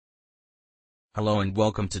Hello and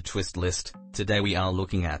welcome to Twist List. Today we are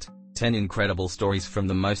looking at 10 incredible stories from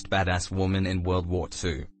the most badass woman in World War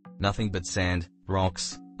II. Nothing but sand,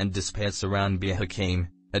 rocks, and despair surround Bir Hakeim,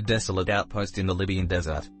 a desolate outpost in the Libyan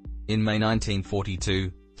desert. In May 1942,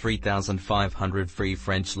 3,500 Free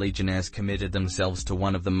French legionnaires committed themselves to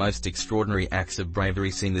one of the most extraordinary acts of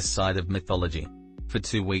bravery seen this side of mythology. For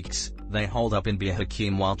 2 weeks, they holed up in Bir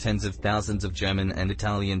Hakeim while tens of thousands of German and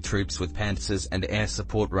Italian troops with panzers and air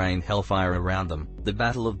support rained hellfire around them. The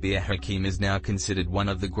Battle of Bir Hakeim is now considered one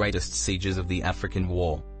of the greatest sieges of the African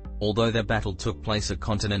War. Although the battle took place a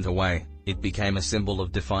continent away, it became a symbol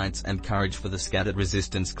of defiance and courage for the scattered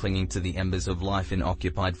resistance clinging to the embers of life in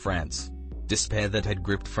occupied France. Despair that had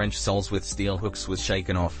gripped French souls with steel hooks was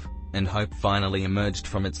shaken off, and hope finally emerged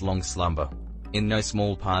from its long slumber. In no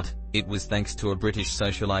small part, it was thanks to a British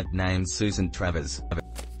socialite named Susan Travers.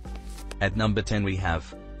 At number 10 we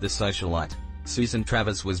have the socialite. Susan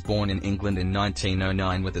Travers was born in England in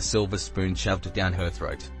 1909 with a silver spoon shoved down her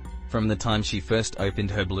throat. From the time she first opened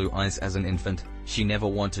her blue eyes as an infant, she never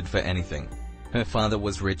wanted for anything. Her father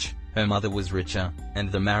was rich, her mother was richer, and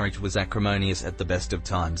the marriage was acrimonious at the best of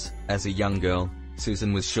times. As a young girl,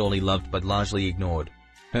 Susan was surely loved but largely ignored.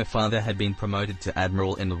 Her father had been promoted to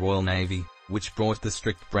admiral in the Royal Navy, which brought the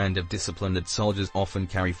strict brand of discipline that soldiers often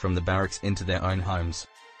carry from the barracks into their own homes.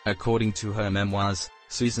 According to her memoirs,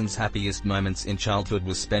 Susan's happiest moments in childhood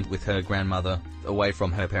was spent with her grandmother, away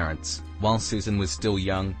from her parents. While Susan was still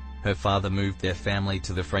young, her father moved their family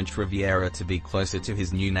to the French Riviera to be closer to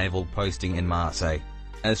his new naval posting in Marseille.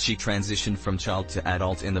 As she transitioned from child to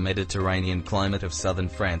adult in the Mediterranean climate of southern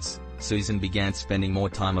France, Susan began spending more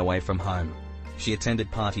time away from home. She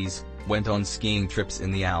attended parties, went on skiing trips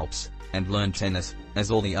in the Alps, and learned tennis,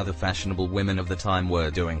 as all the other fashionable women of the time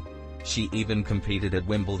were doing. She even competed at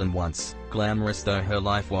Wimbledon once. Glamorous though her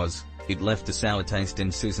life was, it left a sour taste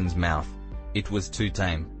in Susan's mouth. It was too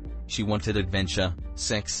tame. She wanted adventure,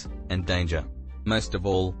 sex, and danger. Most of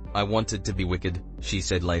all, I wanted to be wicked, she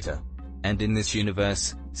said later. And in this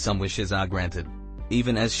universe, some wishes are granted.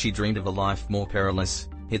 Even as she dreamed of a life more perilous,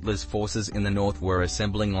 Hitler's forces in the north were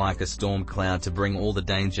assembling like a storm cloud to bring all the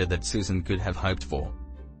danger that Susan could have hoped for.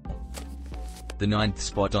 The 9th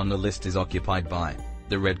spot on the list is occupied by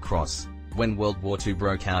the Red Cross. When World War II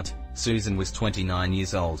broke out, Susan was 29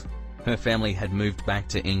 years old. Her family had moved back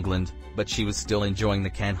to England, but she was still enjoying the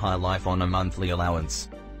can-high life on a monthly allowance.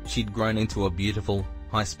 She'd grown into a beautiful,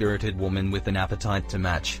 high-spirited woman with an appetite to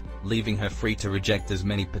match, leaving her free to reject as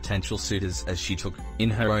many potential suitors as she took. In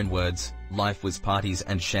her own words, life was parties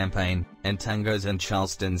and champagne, and tangos and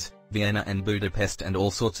Charlestons, Vienna and Budapest and all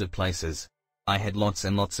sorts of places. I had lots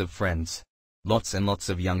and lots of friends. Lots and lots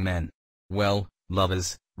of young men. Well,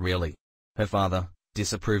 lovers, really. Her father,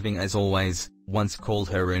 disapproving as always, once called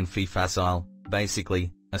her une fille facile,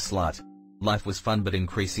 basically, a slut. Life was fun but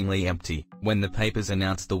increasingly empty. When the papers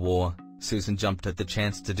announced the war, Susan jumped at the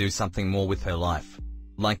chance to do something more with her life.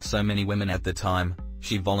 Like so many women at the time,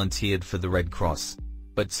 she volunteered for the Red Cross.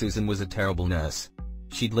 But Susan was a terrible nurse.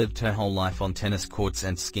 She'd lived her whole life on tennis courts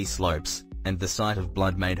and ski slopes, and the sight of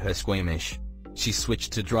blood made her squeamish. She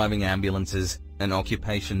switched to driving ambulances, an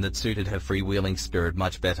occupation that suited her freewheeling spirit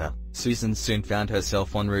much better. Susan soon found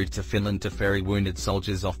herself en route to Finland to ferry wounded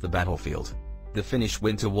soldiers off the battlefield. The Finnish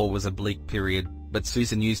Winter War was a bleak period, but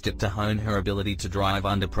Susan used it to hone her ability to drive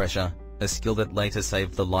under pressure, a skill that later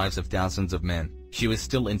saved the lives of thousands of men. She was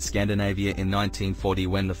still in Scandinavia in 1940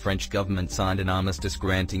 when the French government signed an armistice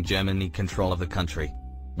granting Germany control of the country.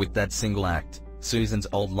 With that single act, Susan's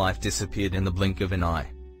old life disappeared in the blink of an eye.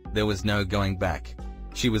 There was no going back.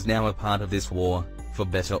 She was now a part of this war, for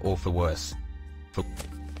better or for worse.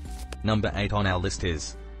 Number 8 on our list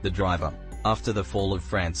is the driver. After the fall of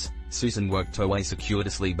France, Susan worked her way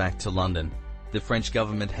circuitously back to London. The French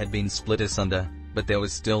government had been split asunder, but there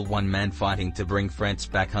was still one man fighting to bring France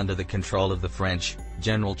back under the control of the French,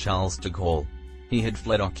 General Charles de Gaulle. He had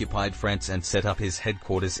fled occupied France and set up his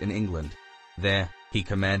headquarters in England. There, he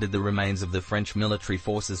commanded the remains of the French military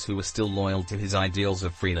forces who were still loyal to his ideals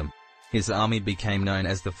of freedom. His army became known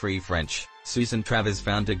as the Free French. Susan Travers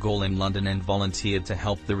found de Gaulle in London and volunteered to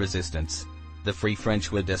help the resistance. The Free French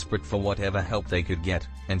were desperate for whatever help they could get,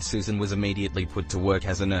 and Susan was immediately put to work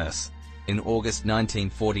as a nurse. In August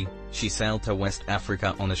 1940, she sailed to West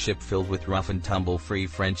Africa on a ship filled with rough-and-tumble Free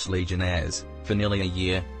French legionnaires. For nearly a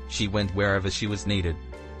year, she went wherever she was needed.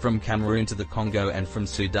 From Cameroon to the Congo and from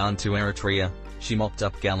Sudan to Eritrea, she mopped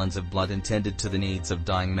up gallons of blood and tended to the needs of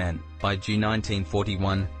dying men. By June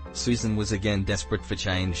 1941, Susan was again desperate for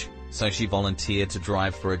change, so she volunteered to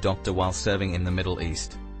drive for a doctor while serving in the Middle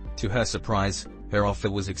East. To her surprise, her offer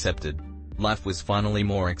was accepted. Life was finally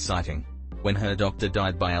more exciting. When her doctor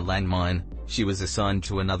died by a landmine, she was assigned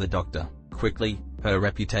to another doctor. Quickly, her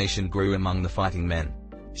reputation grew among the fighting men.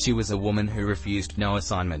 She was a woman who refused no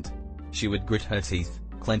assignment. She would grit her teeth,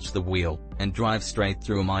 clench the wheel, and drive straight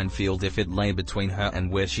through a minefield if it lay between her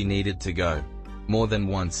and where she needed to go. More than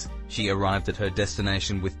once, she arrived at her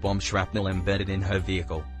destination with bomb shrapnel embedded in her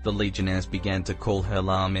vehicle. The legionnaires began to call her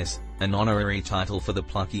La Miss, an honorary title for the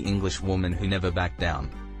plucky English woman who never backed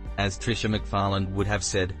down. As Tricia McFarland would have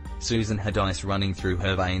said, Susan had ice running through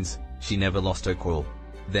her veins, she never lost her cool.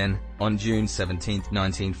 Then, on June 17,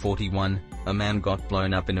 1941, a man got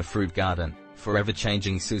blown up in a fruit garden, forever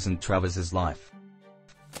changing Susan Travers' life.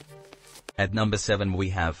 At number 7 we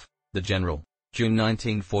have The General. June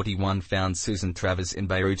 1941 found Susan Travers in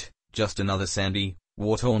Beirut, just another sandy,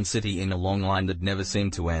 war-torn city in a long line that never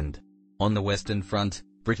seemed to end. On the Western Front,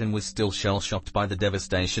 Britain was still shell-shocked by the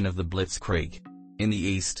devastation of the Blitzkrieg. In the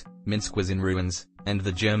east, Minsk was in ruins, and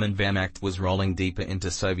the German Wehrmacht was rolling deeper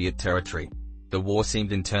into Soviet territory. The war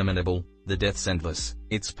seemed interminable, the deaths endless.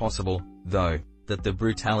 It's possible, though, that the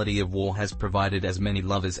brutality of war has provided as many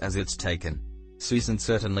lovers as it's taken. Susan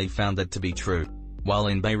certainly found that to be true. While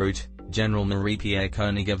in Beirut, General Marie-Pierre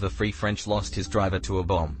Koenig of the Free French lost his driver to a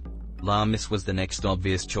bomb. La Miss was the next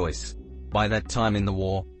obvious choice. By that time in the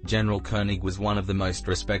war, General Koenig was one of the most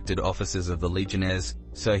respected officers of the legionnaires,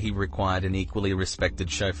 so he required an equally respected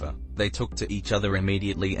chauffeur. They took to each other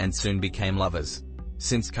immediately and soon became lovers.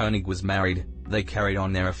 Since Koenig was married, they carried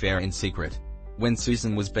on their affair in secret. When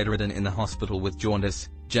Susan was bedridden in the hospital with jaundice,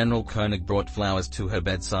 General Koenig brought flowers to her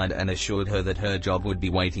bedside and assured her that her job would be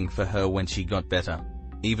waiting for her when she got better.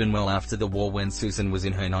 Even well after the war, when Susan was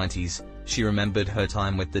in her 90s, she remembered her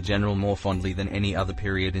time with the general more fondly than any other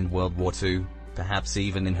period in World War II, perhaps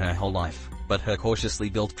even in her whole life. But her cautiously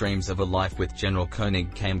built dreams of a life with General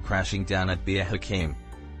Koenig came crashing down at Bir Hakeim.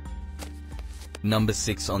 Number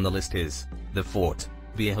 6 on the list is The Fort.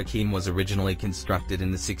 Bir Hakeim was originally constructed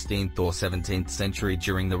in the 16th or 17th century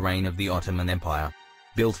during the reign of the Ottoman Empire.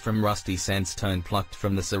 Built from rusty sandstone plucked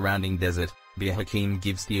from the surrounding desert, Bir Hakeim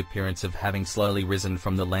gives the appearance of having slowly risen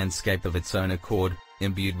from the landscape of its own accord,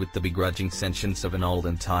 imbued with the begrudging sentience of an old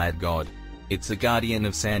and tired god. It's a guardian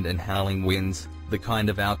of sand and howling winds, the kind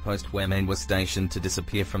of outpost where men were stationed to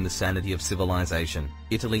disappear from the sanity of civilization.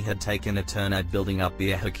 Italy had taken a turn at building up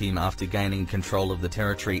Bir Hakeim after gaining control of the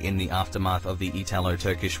territory in the aftermath of the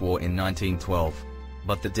Italo-Turkish War in 1912.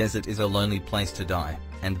 But the desert is a lonely place to die,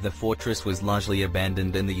 and the fortress was largely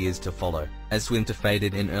abandoned in the years to follow. As winter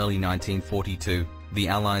faded in early 1942, the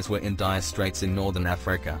Allies were in dire straits in northern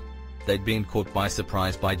Africa. They'd been caught by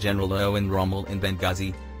surprise by General Erwin Rommel in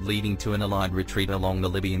Benghazi, leading to an Allied retreat along the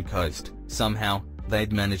Libyan coast. Somehow,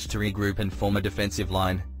 they'd managed to regroup and form a defensive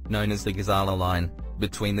line, known as the Gazala Line,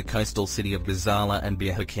 between the coastal city of Gazala and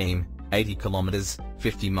Bir Hakeim, 80 kilometers,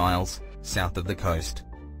 50 miles, south of the coast.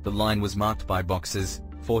 The line was marked by boxes,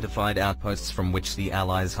 fortified outposts from which the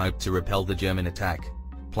Allies hoped to repel the German attack.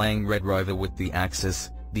 Playing Red Rover with the Axis,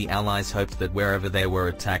 the Allies hoped that wherever they were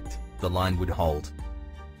attacked, the line would hold.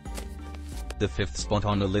 The 5th spot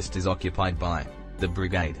on the list is occupied by the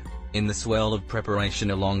Brigade. In the swell of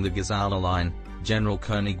preparation along the Gazala Line, General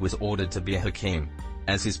Koenig was ordered to Bir Hakeim.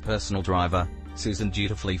 As his personal driver, Susan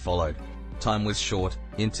dutifully followed. Time was short,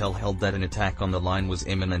 intel held that an attack on the line was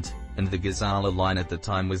imminent, and the Gazala Line at the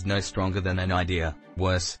time was no stronger than an idea.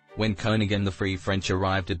 Worse, when Koenig and the Free French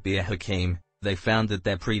arrived at Bir Hakeim, they found that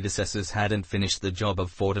their predecessors hadn't finished the job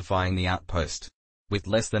of fortifying the outpost. With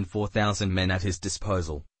less than 4,000 men at his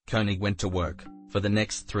disposal, Koenig went to work. For the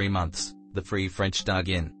next 3 months, the Free French dug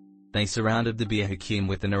in. They surrounded the Bir Hakeim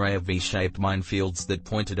with an array of V-shaped minefields that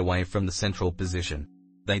pointed away from the central position.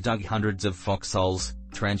 They dug hundreds of foxholes,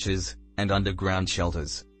 trenches, and underground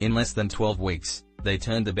shelters. In less than 12 weeks, they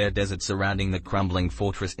turned the bare desert surrounding the crumbling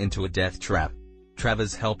fortress into a death trap.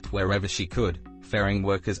 Travers helped wherever she could, ferrying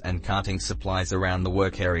workers and carting supplies around the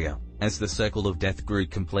work area. As the circle of death grew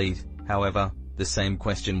complete, however, the same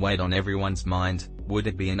question weighed on everyone's mind: would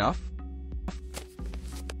it be enough?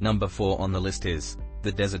 Number 4 on the list is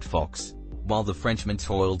the Desert Fox. While the Frenchmen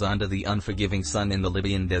toiled under the unforgiving sun in the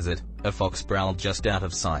Libyan desert, a fox prowled just out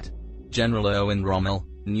of sight. General Erwin Rommel,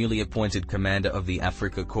 newly appointed commander of the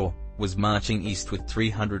Afrika Korps, was marching east with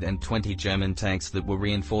 320 German tanks that were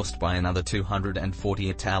reinforced by another 240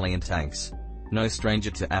 Italian tanks. No stranger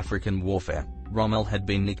to African warfare, Rommel had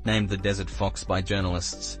been nicknamed the Desert Fox by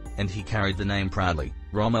journalists, and he carried the name proudly.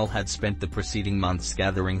 Rommel had spent the preceding months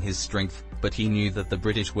gathering his strength, but he knew that the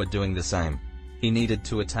British were doing the same. He needed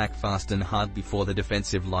to attack fast and hard before the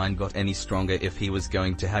defensive line got any stronger if he was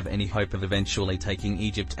going to have any hope of eventually taking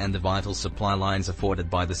Egypt and the vital supply lines afforded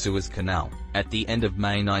by the Suez Canal. At the end of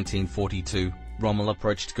May 1942, Rommel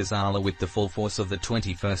approached Gazala with the full force of the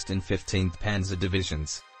 21st and 15th Panzer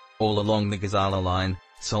Divisions. All along the Gazala line,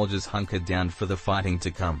 soldiers hunkered down for the fighting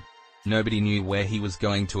to come. Nobody knew where he was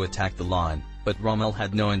going to attack the line, but Rommel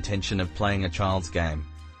had no intention of playing a child's game.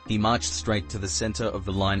 He marched straight to the center of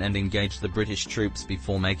the line and engaged the British troops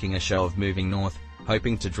before making a show of moving north,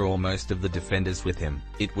 hoping to draw most of the defenders with him.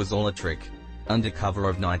 It was all a trick. Under cover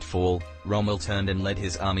of nightfall, Rommel turned and led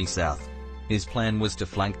his army south. His plan was to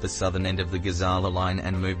flank the southern end of the Gazala line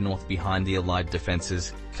and move north behind the Allied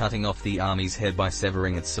defenses, cutting off the army's head by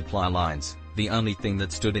severing its supply lines. The only thing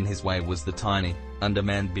that stood in his way was the tiny,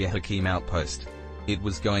 undermanned Bir Hakeim outpost. It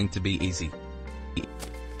was going to be easy.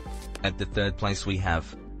 At the third place we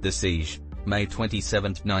have the siege. May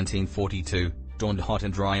 27, 1942, dawned hot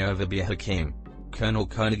and dry over Bir Hakeim. Colonel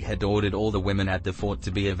Koenig had ordered all the women at the fort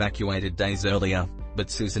to be evacuated days earlier, but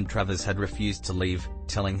Susan Travers had refused to leave,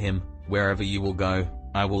 telling him, "Wherever you will go,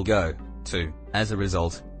 I will go, too." As a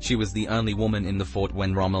result, she was the only woman in the fort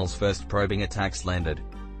when Rommel's first probing attacks landed.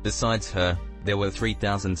 Besides her, there were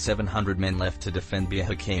 3,700 men left to defend Bir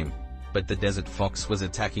Hakeim. But the Desert Fox was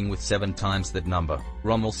attacking with 7 times that number.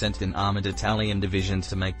 Rommel sent an armored Italian division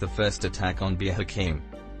to make the first attack on Bir Hakeim.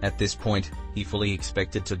 At this point, he fully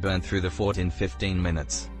expected to burn through the fort in 15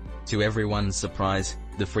 minutes. To everyone's surprise,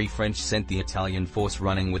 the Free French sent the Italian force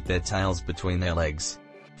running with their tails between their legs.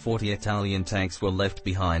 40 Italian tanks were left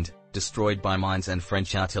behind, destroyed by mines and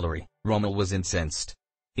French artillery. Rommel was incensed.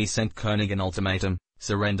 He sent Koenig an ultimatum: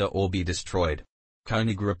 surrender or be destroyed.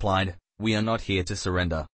 Koenig replied, "We are not here to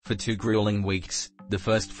surrender." For 2 grueling weeks, the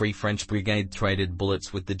 1st Free French Brigade traded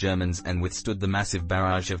bullets with the Germans and withstood the massive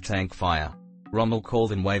barrage of tank fire. Rommel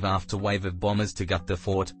called in wave after wave of bombers to gut the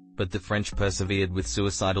fort, but the French persevered with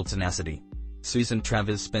suicidal tenacity. Susan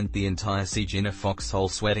Travers spent the entire siege in a foxhole,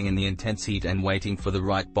 sweating in the intense heat and waiting for the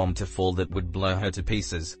right bomb to fall that would blow her to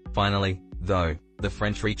pieces. Finally, though, the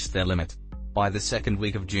French reached their limit. By the 2nd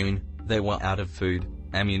week of June, they were out of food,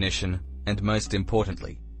 ammunition, and most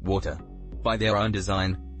importantly, water. By their own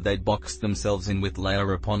design, they'd boxed themselves in with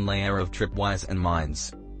layer upon layer of tripwires and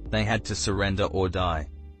mines. They had to surrender or die.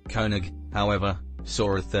 Koenig, however,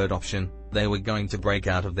 saw a third option: they were going to break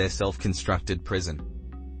out of their self-constructed prison.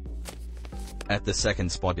 At the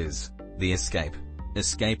second spot is the escape.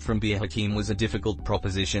 Escape from Bir Hakeim was a difficult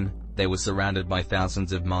proposition. They were surrounded by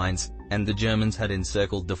thousands of mines, and the Germans had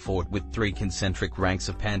encircled the fort with 3 concentric ranks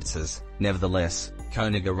of panzers. Nevertheless,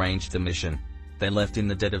 Koenig arranged the mission. They left in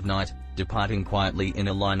the dead of night, departing quietly in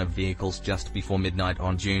a line of vehicles just before midnight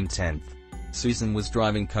on June 10. Susan was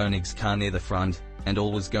driving Koenig's car near the front, and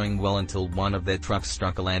all was going well until one of their trucks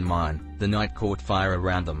struck a landmine. The night caught fire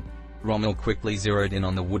around them. Rommel quickly zeroed in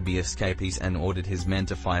on the would-be escapees and ordered his men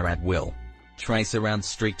to fire at will. Tracer rounds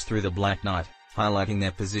streaked through the black night, highlighting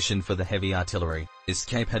their position for the heavy artillery.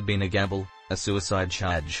 Escape had been a gamble, a suicide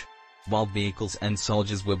charge. While vehicles and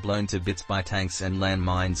soldiers were blown to bits by tanks and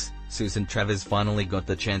landmines, Susan Travers finally got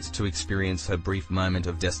the chance to experience her brief moment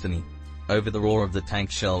of destiny. Over the roar of the tank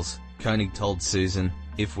shells, Koenig told Susan,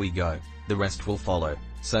 "If we go, the rest will follow."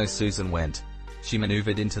 So Susan went. She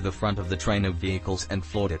maneuvered into the front of the train of vehicles and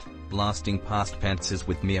floored it, blasting past panzers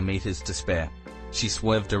with mere meters to spare. She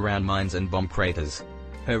swerved around mines and bomb craters.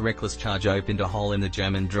 Her reckless charge opened a hole in the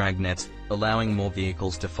German dragnet, allowing more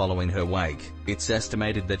vehicles to follow in her wake. It's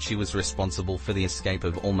estimated that she was responsible for the escape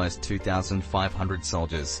of almost 2,500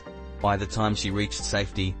 soldiers. By the time she reached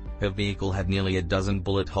safety, her vehicle had nearly a dozen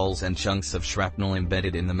bullet holes and chunks of shrapnel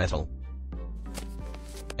embedded in the metal.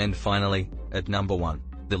 And finally, at number 1,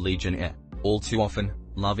 the legionnaire. All too often,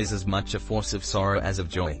 love is as much a force of sorrow as of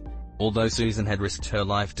joy. Although Susan had risked her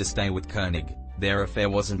life to stay with Koenig, their affair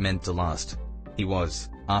wasn't meant to last. He was,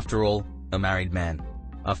 after all, a married man.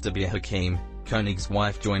 After Bir Hakeim, Koenig's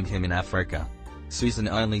wife joined him in Africa. Susan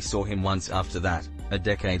only saw him once after that. A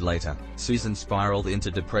decade later, Susan spiraled into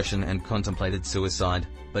depression and contemplated suicide,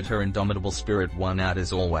 but her indomitable spirit won out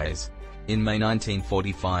as always. In May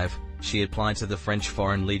 1945, she applied to the French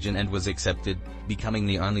Foreign Legion and was accepted, becoming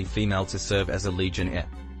the only female to serve as a legionnaire.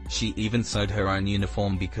 She even sewed her own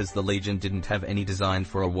uniform because the Legion didn't have any design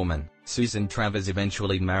for a woman. Susan Travers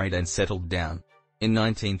eventually married and settled down. In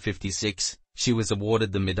 1956, she was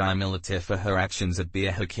awarded the Médaille Militaire for her actions at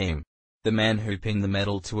Bir Hakeim. The man who pinned the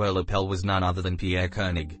medal to her lapel was none other than Pierre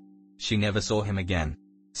Koenig. She never saw him again.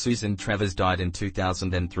 Susan Travers died in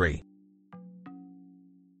 2003.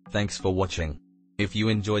 Thanks for watching. If you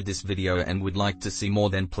enjoyed this video and would like to see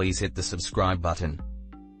more, then please hit the subscribe button.